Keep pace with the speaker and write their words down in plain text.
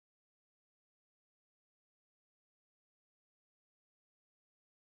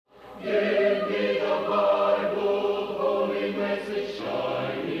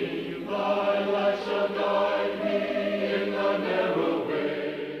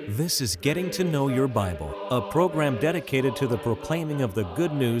This is Getting to Know Your Bible, a program dedicated to the proclaiming of the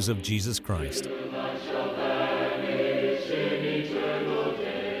good news of Jesus Christ.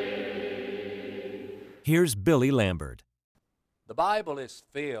 Here's Billy Lambert. The Bible is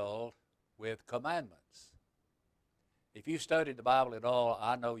filled with commandments. If you studied the Bible at all,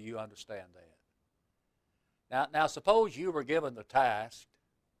 I know you understand that. Now suppose you were given the task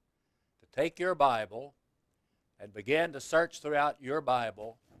to take your Bible and begin to search throughout your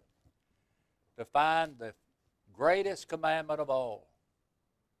Bible to find the greatest commandment of all.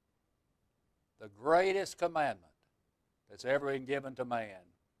 The greatest commandment that's ever been given to man.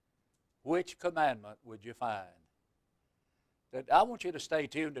 Which commandment would you find? I want you to stay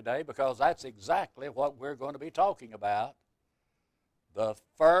tuned today because that's exactly what we're going to be talking about. The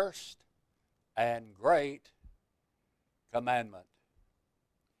first and great commandment.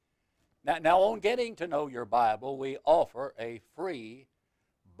 Now on Getting to Know Your Bible, we offer a free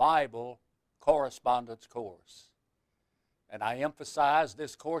Bible correspondence course. And I emphasize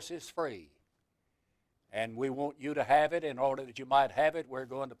this course is free. And we want you to have it. In order that you might have it, we're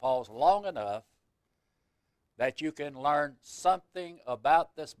going to pause long enough that you can learn something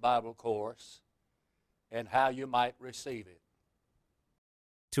about this Bible course and how you might receive it.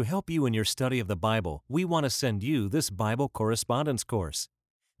 To help you in your study of the Bible, we want to send you this Bible correspondence course.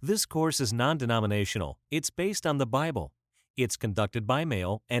 This course is non-denominational. It's based on the Bible. It's conducted by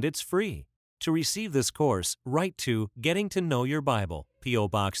mail, and it's free. To receive this course, write to Getting to Know Your Bible, P.O.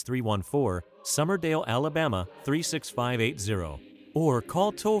 Box 314, Summerdale, Alabama 36580. Or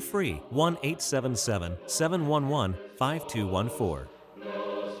call toll-free 1-877-711-5214.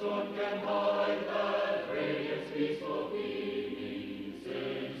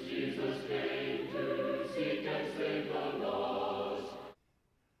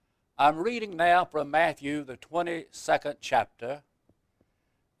 I'm reading now from Matthew, the 22nd chapter,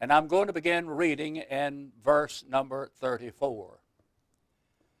 and I'm going to begin reading in verse number 34.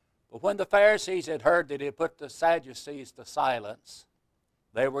 But when the Pharisees had heard that he had put the Sadducees to silence,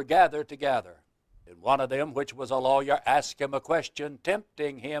 they were gathered together. And one of them, which was a lawyer, asked him a question,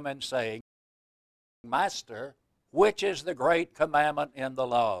 tempting him and saying, Master, which is the great commandment in the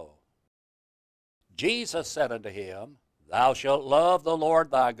law? Jesus said unto him, Thou shalt love the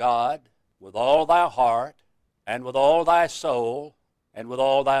Lord thy God with all thy heart, and with all thy soul, and with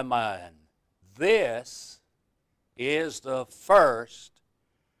all thy mind. This is the first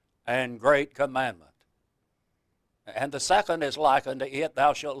and great commandment. And the second is like unto it,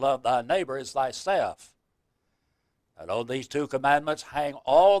 Thou shalt love thy neighbor as thyself. And on these two commandments hang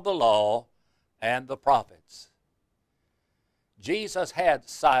all the law and the prophets. Jesus had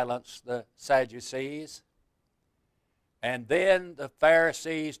silenced the Sadducees, and then the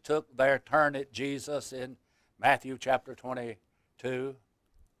Pharisees took their turn at Jesus in Matthew chapter 22.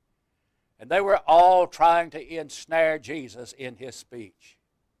 And they were all trying to ensnare Jesus in his speech.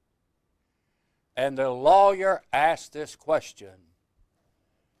 And the lawyer asked this question,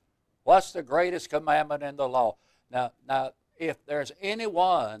 what's the greatest commandment in the law? Now, if there's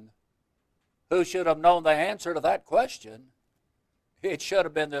anyone who should have known the answer to that question, it should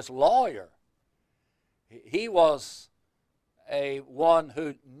have been this lawyer. He was one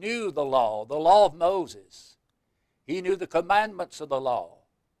who knew the law of Moses. He knew the commandments of the law.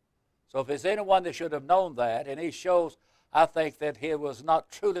 So if there's anyone that should have known that, and he shows, I think, that he was not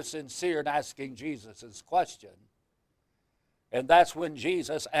truly sincere in asking Jesus' question. And that's when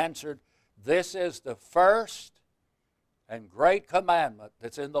Jesus answered, this is the first and great commandment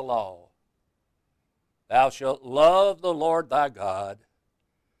that's in the law. Thou shalt love the Lord thy God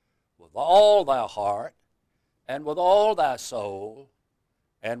with all thy heart, and with all thy soul,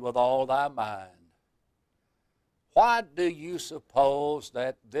 and with all thy mind. Why do you suppose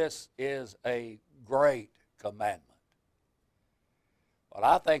that this is a great commandment? Well,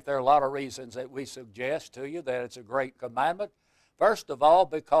 I think there are a lot of reasons that we suggest to you that it's a great commandment. First of all,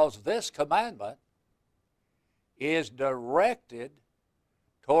 because this commandment is directed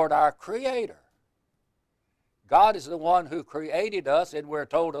toward our Creator. God is the one who created us, and we're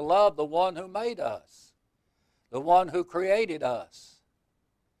told to love the one who made us, the one who created us.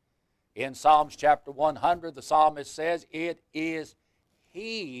 In Psalms chapter 100, the psalmist says, It is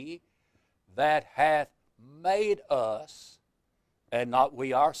He that hath made us, and not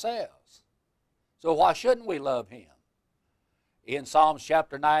we ourselves. So why shouldn't we love Him? In Psalms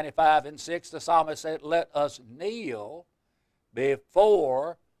chapter 95 and 6, the psalmist said, Let us kneel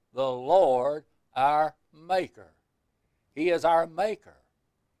before the Lord our Maker. He is our Maker.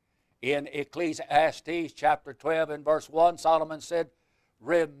 In Ecclesiastes chapter 12 and verse 1, Solomon said,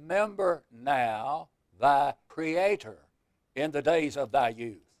 Remember now thy Creator in the days of thy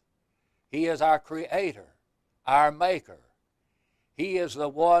youth. He is our Creator, our Maker. He is the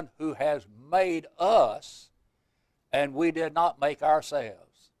one who has made us, and we did not make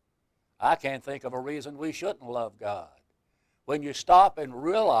ourselves. I can't think of a reason we shouldn't love God. When you stop and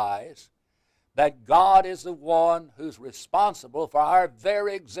realize that God is the one who's responsible for our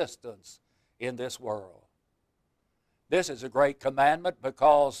very existence in this world. This is a great commandment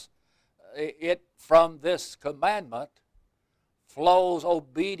because from this commandment flows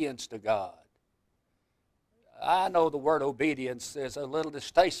obedience to God. I know the word obedience is a little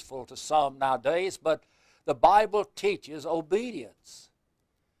distasteful to some nowadays, but the Bible teaches obedience.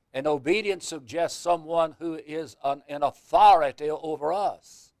 And obedience suggests someone who is in authority over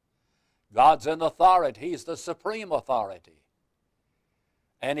us. God's in authority. He's the supreme authority.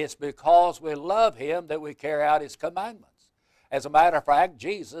 And it's because we love Him that we carry out His commandments. As a matter of fact,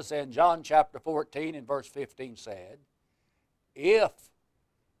 Jesus in John chapter 14 and verse 15 said, "If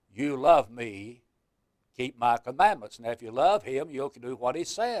you love me, keep my commandments." Now, if you love Him, you'll do what He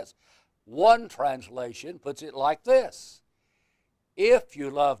says. One translation puts it like this: "If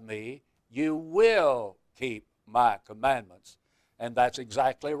you love me, you will keep my commandments." And that's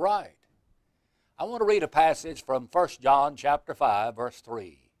exactly right. I want to read a passage from 1 John chapter 5, verse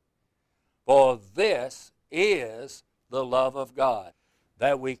 3. "For this is the love of God,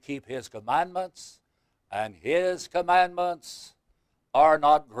 that we keep His commandments, and His commandments are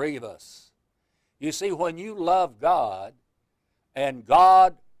not grievous." You see, when you love God, and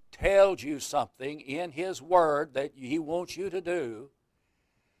God tells you something in His Word that He wants you to do,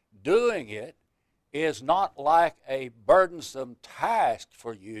 doing it is not like a burdensome task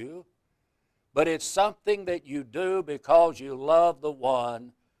for you, but it's something that you do because you love the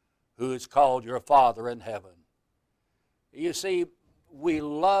one who is called your Father in heaven. You see, we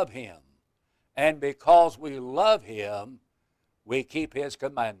love Him, and because we love Him, we keep His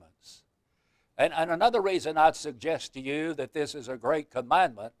commandments. And another reason I'd suggest to you that this is a great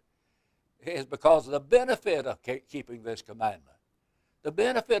commandment is because of the benefit of keeping this commandment, the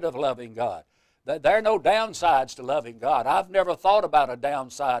benefit of loving God. There are no downsides to loving God. I've never thought about a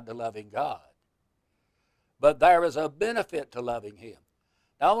downside to loving God. But there is a benefit to loving Him.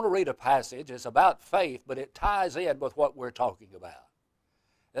 Now, I want to read a passage. It's about faith, but it ties in with what we're talking about.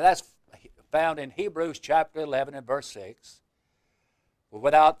 And that's found in Hebrews chapter 11 and verse 6.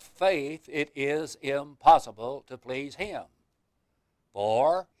 "Without faith it is impossible to please Him.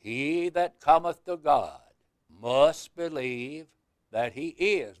 For he that cometh to God must believe that He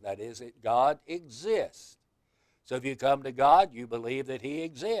is," that is, that God exists. So if you come to God, you believe that He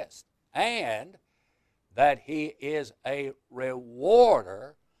exists, and that He is a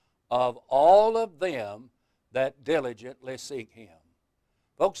rewarder of all of them that diligently seek Him.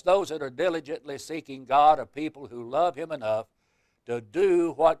 Folks, those that are diligently seeking God are people who love Him enough to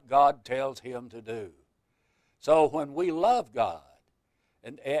do what God tells Him to do. So when we love God,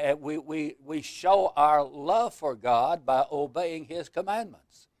 and we show our love for God by obeying His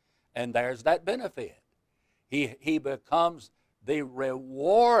commandments. And there's that benefit. He becomes the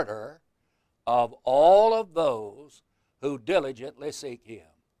rewarder of all of those who diligently seek Him.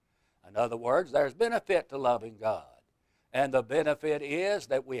 In other words, there's benefit to loving God. And the benefit is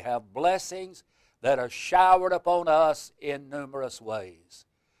that we have blessings that are showered upon us in numerous ways.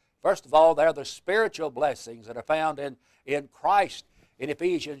 First of all, they're the spiritual blessings that are found in Christ in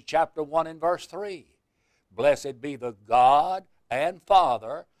Ephesians chapter 1 and verse 3. "Blessed be the God and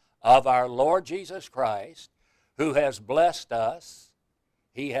Father of our Lord Jesus Christ, who has blessed us."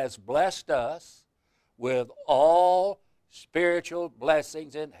 He has blessed us with all spiritual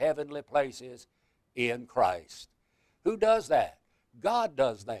blessings in heavenly places in Christ. Who does that? God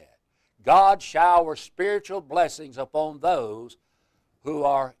does that. God showers spiritual blessings upon those who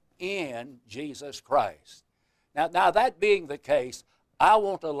are in Jesus Christ. Now that being the case, I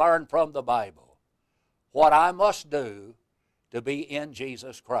want to learn from the Bible what I must do to be in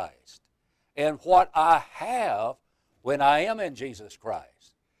Jesus Christ, and what I have when I am in Jesus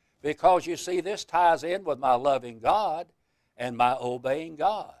Christ. Because you see, this ties in with my loving God and my obeying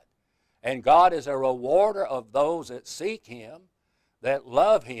God. And God is a rewarder of those that seek Him, that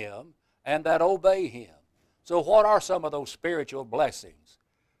love Him, and that obey Him. So what are some of those spiritual blessings?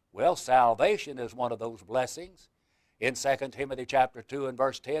 Well, salvation is one of those blessings. In 2 Timothy chapter 2 and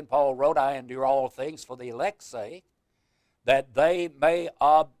verse 10, Paul wrote, "I endure all things for the elect's sake, that they may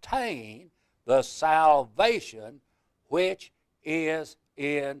obtain the salvation which is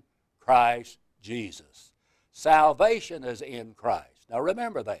in Christ Jesus." Salvation is in Christ. Now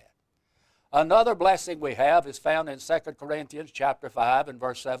remember that. Another blessing we have is found in 2 Corinthians chapter 5 and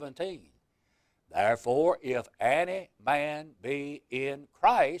verse 17. "Therefore, if any man be in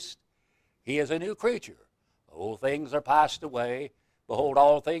Christ, He is a new creature. Old things are passed away. Behold,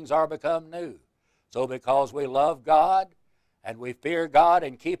 all things are become new. So because we love God and we fear God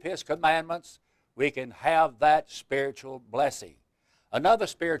and keep His commandments, we can have that spiritual blessing. Another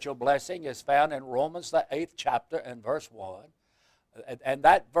spiritual blessing is found in Romans, the 8th chapter and verse 1. And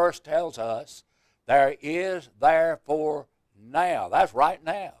that verse tells us, there is therefore now, that's right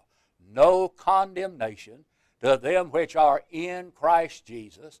now, no condemnation to them which are in Christ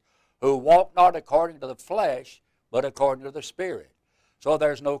Jesus, who walk not according to the flesh, but according to the Spirit. So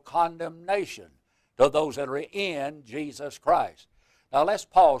there's no condemnation to those that are in Jesus Christ. Now let's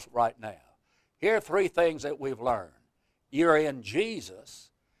pause right now. Here are three things that we've learned. You're in Jesus,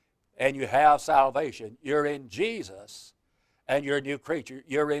 and you have salvation. You're in Jesus, and you're a new creature.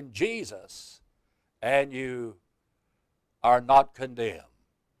 You're in Jesus, and you are not condemned.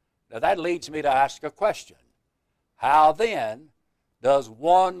 Now that leads me to ask a question. How then does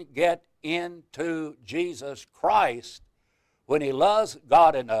one get into Jesus Christ when he loves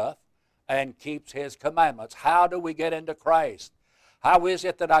God enough and keeps His commandments? How do we get into Christ? How is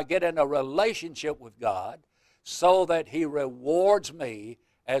it that I get in a relationship with God so that He rewards me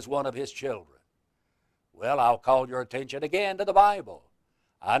as one of His children? Well, I'll call your attention again to the Bible.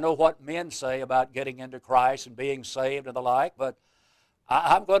 I know what men say about getting into Christ and being saved and the like, but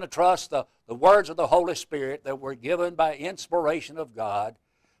I'm going to trust the words of the Holy Spirit that were given by inspiration of God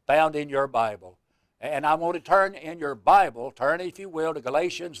found in your Bible. And I want to turn in your Bible, turn if you will, to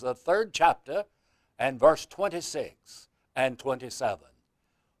Galatians, the 3rd chapter, and verse 26 and 27.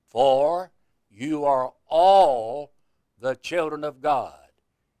 For you are all the children of God.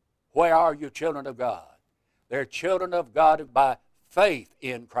 Where are you children of God? They're children of God by faith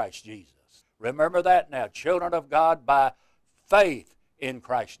in Christ Jesus. Remember that now, children of God by faith in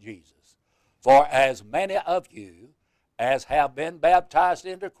Christ Jesus. For as many of you as have been baptized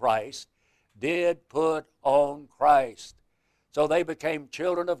into Christ did put on Christ. So they became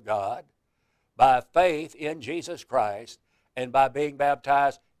children of God by faith in Jesus Christ and by being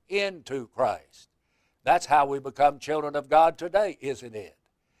baptized into Christ. That's how we become children of God today, isn't it?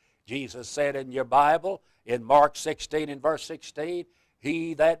 Jesus said in your Bible, in Mark 16 and verse 16,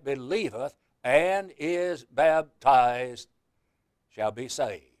 he that believeth and is baptized shall be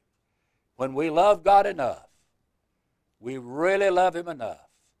saved. When we love God enough, we really love Him enough,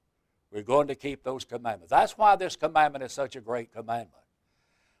 we're going to keep those commandments. That's why this commandment is such a great commandment.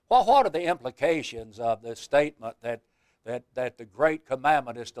 Well, what are the implications of this statement that the great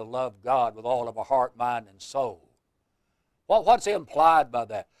commandment is to love God with all of our heart, mind, and soul? Well, what's implied by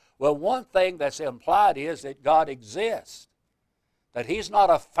that? Well, one thing that's implied is that God exists, that He's not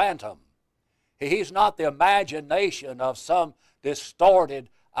a phantom. He's not the imagination of some distorted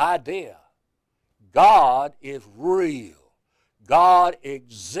idea. God is real. God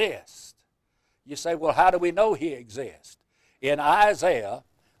exists. You say, well, how do we know He exists? In Isaiah,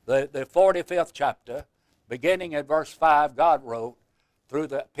 the 45th chapter, beginning at verse 5, God wrote through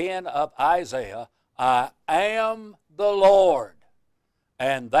the pen of Isaiah, I am the Lord,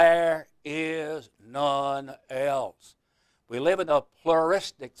 and there is none else. We live in a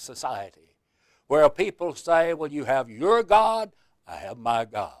pluralistic society where people say, well, you have your God, I have my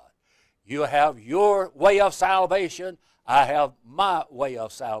God. You have your way of salvation, I have my way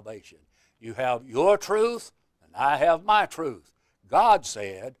of salvation. You have your truth, and I have my truth. God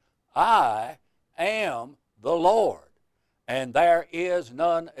said, I am the Lord, and there is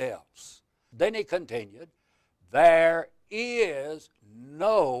none else. Then He continued, there is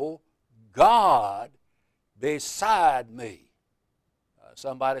no God beside me.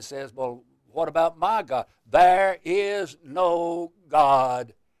 Somebody says, well, what about my God? There is no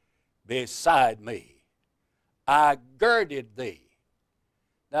God beside me. I girded thee.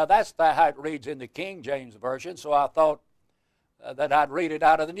 Now that's how it reads in the King James Version, so I thought that I'd read it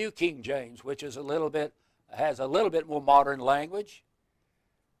out of the New King James, which is has a little bit more modern language.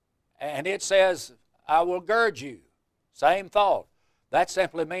 And it says, I will gird you. Same thought. That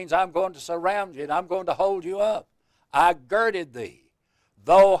simply means I'm going to surround you and I'm going to hold you up. I girded thee,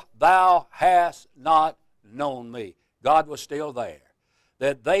 though thou hast not known me. God was still there.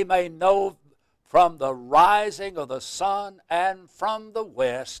 That they may know from the rising of the sun and from the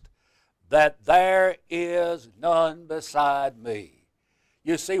west that there is none beside me.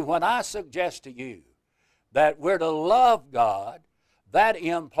 You see, when I suggest to you that we're to love God, that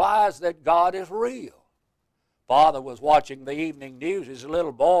implies that God is real. Father was watching the evening news. His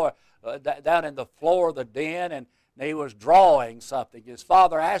little boy down in the floor of the den, and he was drawing something. His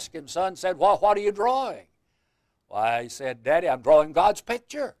father asked him, son, said, well, what are you drawing? Why, he said, Daddy, I'm drawing God's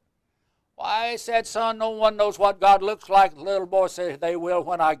picture. Why, he said, son, no one knows what God looks like. The little boy said, they will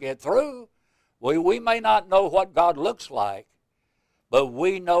when I get through. We may not know what God looks like, but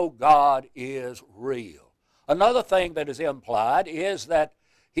we know God is real. Another thing that is implied is that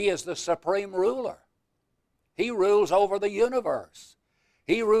He is the supreme ruler. He rules over the universe.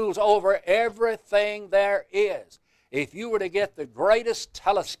 He rules over everything there is. If you were to get the greatest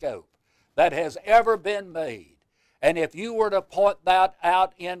telescope that has ever been made, and if you were to point that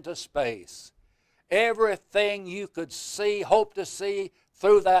out into space, everything you could see, hope to see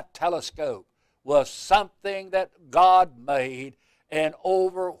through that telescope was something that God made and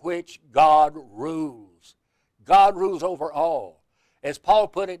over which God rules. God rules over all. As Paul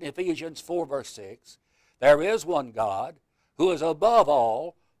put it in Ephesians 4 verse 6, there is one God who is above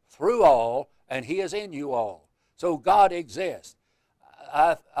all, through all, and He is in you all. So God exists.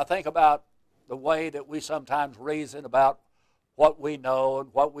 I think about the way that we sometimes reason about what we know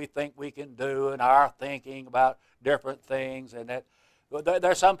and what we think we can do and our thinking about different things. And that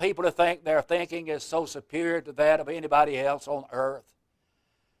there are some people who think their thinking is so superior to that of anybody else on earth.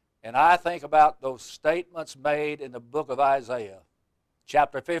 And I think about those statements made in the book of Isaiah,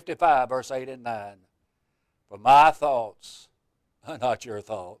 chapter 55, verse 8 and 9. For my thoughts are not your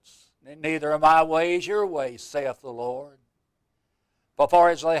thoughts, neither are my ways your ways, saith the Lord. For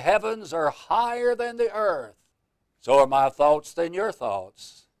as the heavens are higher than the earth, so are my thoughts than your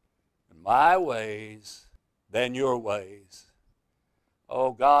thoughts, and my ways than your ways.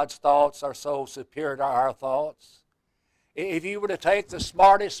 Oh, God's thoughts are so superior to our thoughts. If you were to take the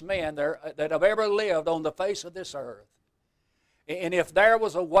smartest men that have ever lived on the face of this earth, and if there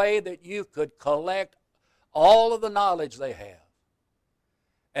was a way that you could collect all of the knowledge they have,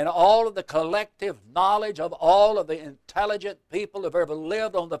 and all of the collective knowledge of all of the intelligent people who have ever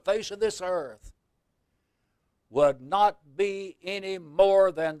lived on the face of this earth, would not be any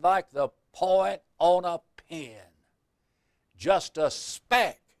more than like the point on a pen, just a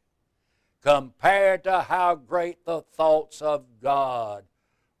speck, compared to how great the thoughts of God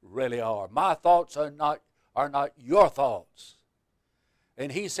really are. My thoughts are not your thoughts.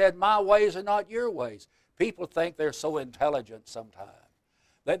 And He said, my ways are not your ways. People think they're so intelligent sometimes.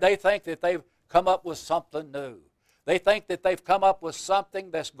 They think that they've come up with something new. They think that they've come up with something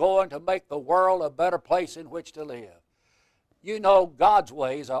that's going to make the world a better place in which to live. You know, God's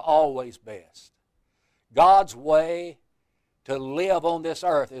ways are always best. God's way to live on this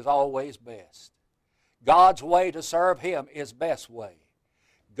earth is always best. God's way to serve Him is best way.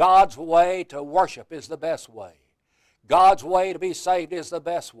 God's way to worship is the best way. God's way to be saved is the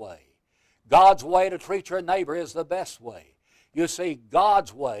best way. God's way to treat your neighbor is the best way. You see,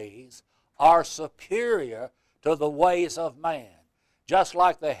 God's ways are superior to the ways of man, just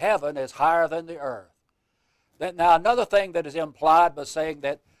like the heaven is higher than the earth. Now, another thing that is implied by saying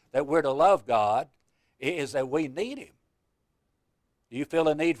that we're to love God is that we need Him. Do you feel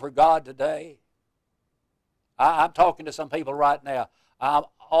a need for God today? I'm talking to some people right now. I'm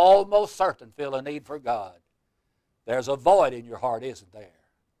almost certain feel a need for God. There's a void in your heart, isn't there?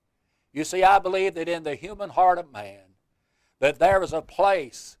 You see, I believe that in the human heart of man, that there is a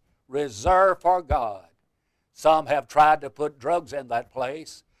place reserved for God. Some have tried to put drugs in that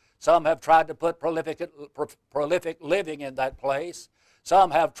place. Some have tried to put prolific living in that place.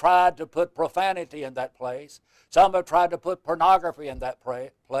 Some have tried to put profanity in that place. Some have tried to put pornography in that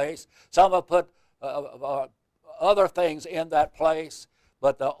place. Some have put other things in that place.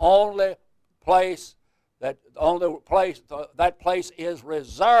 But the only place that place is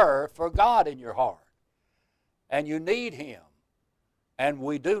reserved for God in your heart. And you need Him. And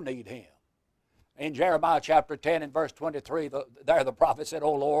we do need Him. In Jeremiah chapter 10 and verse 23, the prophet said,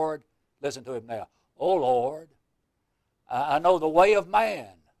 "O Lord," listen to him now, "O Lord, I know the way of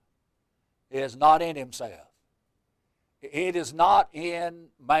man is not in himself. It is not in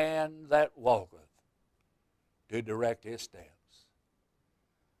man that walketh to direct his steps."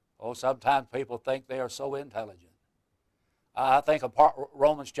 Oh, sometimes people think they are so intelligent. I think of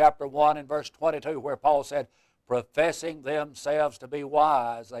Romans chapter 1 and verse 22 where Paul said, "Professing themselves to be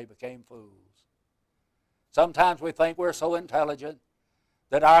wise, they became fools." Sometimes we think we're so intelligent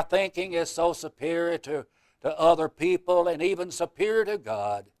that our thinking is so superior to other people and even superior to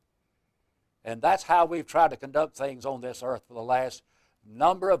God. And that's how we've tried to conduct things on this earth for the last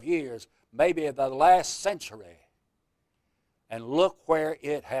number of years, maybe the last century. And look where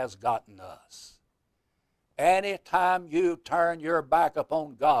it has gotten us. Anytime you turn your back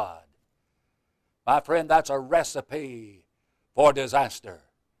upon God, my friend, that's a recipe for disaster.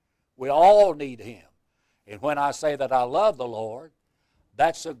 We all need Him. And when I say that I love the Lord,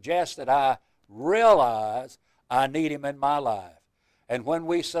 that suggests that I realize I need Him in my life. And when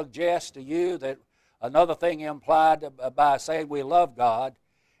we suggest to you that another thing implied by saying we love God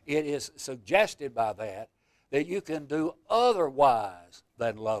it is suggested by that you can do otherwise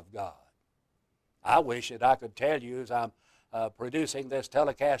than love God. I wish that I could tell you as I'm producing this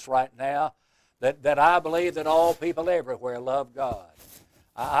telecast right now that I believe that all people everywhere love God.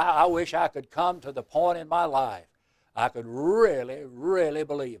 I wish I could come to the point in my life I could really, really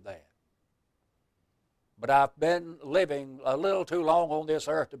believe that. But I've been living a little too long on this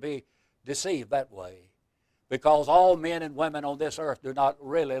earth to be deceived that way, because all men and women on this earth do not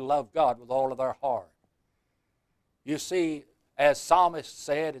really love God with all of their heart. You see, as Psalmist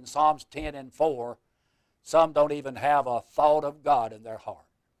said in Psalms 10 and 4, some don't even have a thought of God in their heart.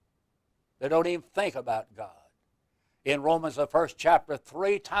 They don't even think about God. In Romans, the first chapter,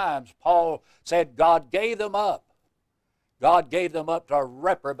 3 times Paul said God gave them up. God gave them up to a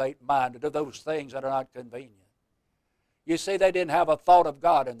reprobate mind, to do those things that are not convenient. You see, they didn't have a thought of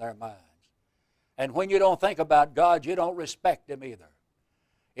God in their minds. And when you don't think about God, you don't respect Him either.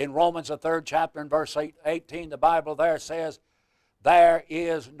 In Romans, the 3rd chapter, and verse 18, the Bible there says, there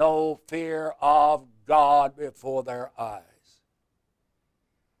is no fear of God before their eyes.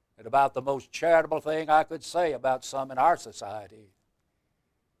 And about the most charitable thing I could say about some in our society,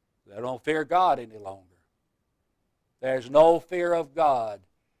 they don't fear God any longer. There's no fear of God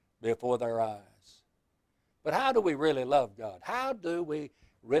before their eyes. But how do we really love God? How do we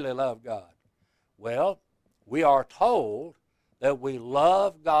really love God? Well, we are told that we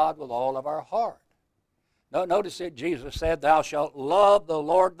love God with all of our heart. Now, notice that Jesus said, thou shalt love the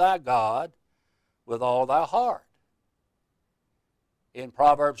Lord thy God with all thy heart. In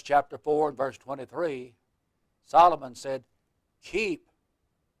Proverbs chapter 4 and verse 23, Solomon said, keep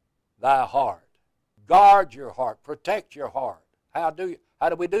thy heart. Guard your heart. Protect your heart. How do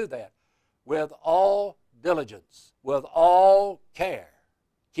we do that? With all diligence, with all care.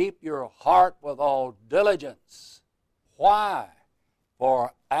 Keep your heart with all diligence. Why?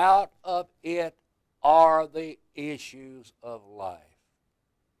 For out of it are the issues of life.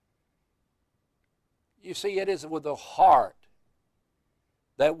 You see, it is with the heart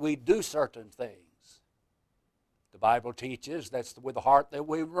that we do certain things. The Bible teaches that's with the heart that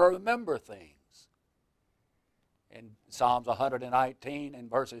we remember things. In Psalms 119 and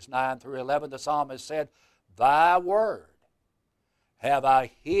verses 9 through 11, the psalmist said, thy word have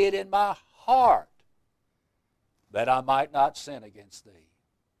I hid in my heart that I might not sin against thee.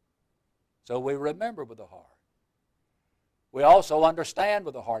 So we remember with the heart. We also understand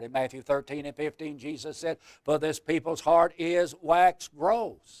with the heart. In Matthew 13 and 15, Jesus said, for this people's heart is wax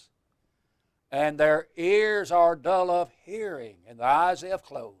gross, and their ears are dull of hearing, and their eyes they have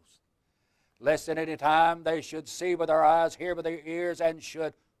closed, lest at any time they should see with their eyes, hear with their ears, and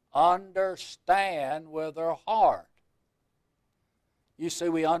should understand with their heart. You see,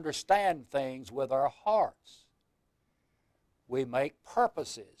 we understand things with our hearts. We make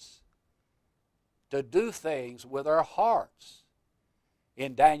purposes to do things with our hearts.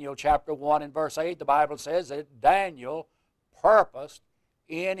 In Daniel chapter 1 and verse 8, the Bible says that Daniel purposed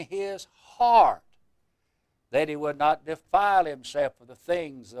in his heart that he would not defile himself with the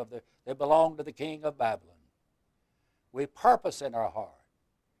things that belong to the king of Babylon. We purpose in our heart.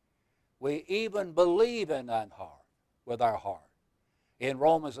 We even believe in that heart, with our heart. In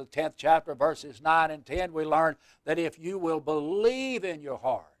Romans the 10th chapter, verses 9 and 10, we learn that if you will believe in your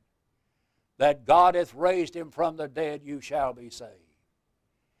heart that God hath raised him from the dead, you shall be saved.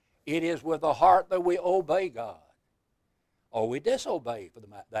 It is with the heart that we obey God, or we disobey for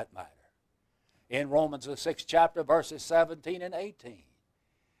that matter. In Romans the 6th chapter, verses 17 and 18,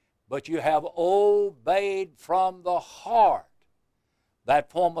 but you have obeyed from the heart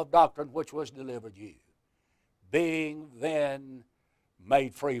that form of doctrine which was delivered you, being then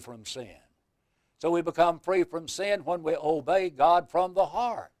made free from sin. So we become free from sin when we obey God from the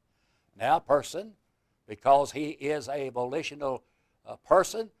heart. Now, a person, because he is a volitional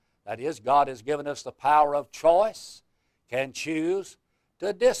person, that is, God has given us the power of choice, can choose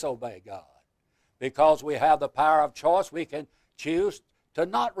to disobey God. Because we have the power of choice, we can choose to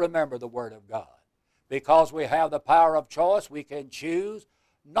not remember the Word of God. Because we have the power of choice, we can choose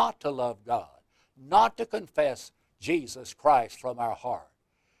not to love God, not to confess Jesus Christ from our heart.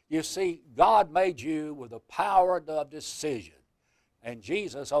 You see, God made you with the power of decision. And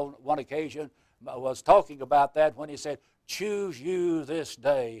Jesus on one occasion was talking about that when he said, choose you this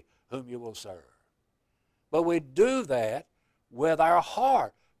day whom you will serve. But we do that with our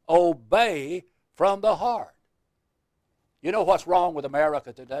heart. Obey from the heart. You know what's wrong with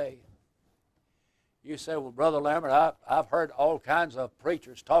America today? You say, well, Brother Lambert, I've heard all kinds of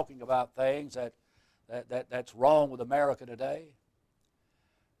preachers talking about things that's wrong with America today.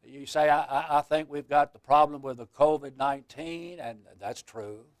 You say, I think we've got the problem with the COVID-19, and that's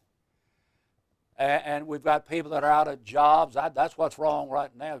true. And we've got people that are out of jobs. That's what's wrong right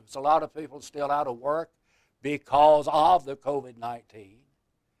now. There's a lot of people still out of work because of the COVID-19.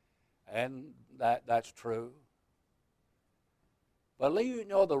 And that's true. But you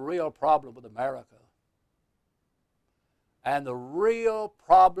know the real problem with America and the real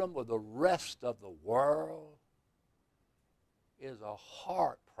problem with the rest of the world is a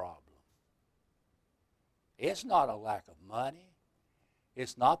heart problem. It's not a lack of money.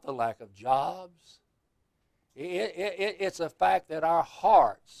 It's not the lack of jobs. It's a fact that our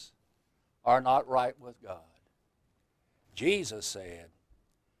hearts are not right with God. Jesus said,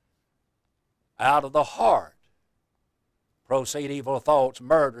 out of the heart proceed evil thoughts,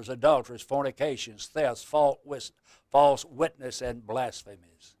 murders, adulteries, fornications, thefts, false witness, and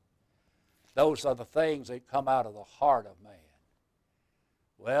blasphemies. Those are the things that come out of the heart of man.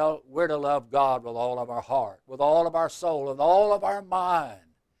 Well, we're to love God with all of our heart, with all of our soul, with all of our mind,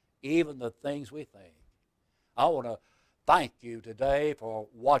 even the things we think. I want to thank you today for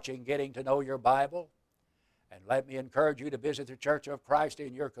watching Getting to Know Your Bible. And let me encourage you to visit the Church of Christ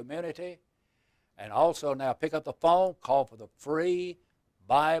in your community. And also now pick up the phone, call for the free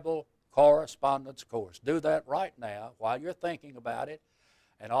Bible correspondence course. Do that right now while you're thinking about it.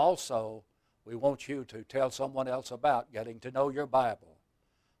 And also, we want you to tell someone else about Getting to Know Your Bible.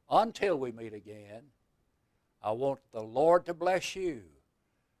 Until we meet again, I want the Lord to bless you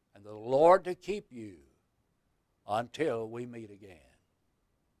and the Lord to keep you until we meet again.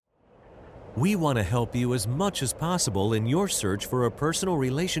 We want to help you as much as possible in your search for a personal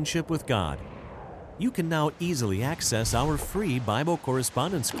relationship with God. You can now easily access our free Bible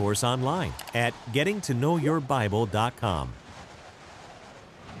correspondence course online at gettingtoknowyourbible.com.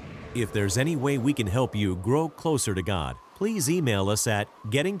 If there's any way we can help you grow closer to God, please email us at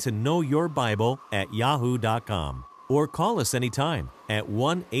gettingtoknowyourbible@yahoo.com or call us anytime at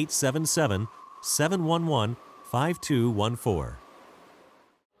 1-877-711-5214.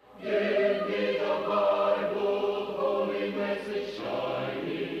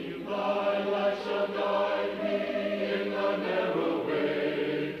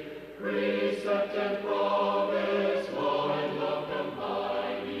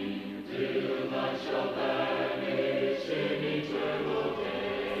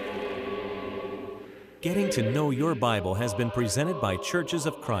 Getting to Know Your Bible has been presented by Churches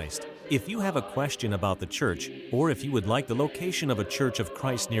of Christ. If you have a question about the church, or if you would like the location of a Church of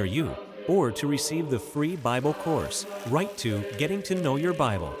Christ near you, or to receive the free Bible course, write to Getting to Know Your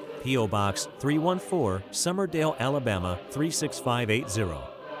Bible, P.O. Box 314, Summerdale, Alabama 36580,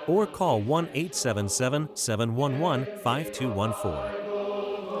 or call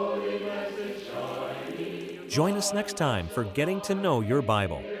 1-877-711-5214. Join us next time for Getting to Know Your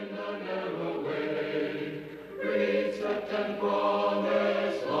Bible.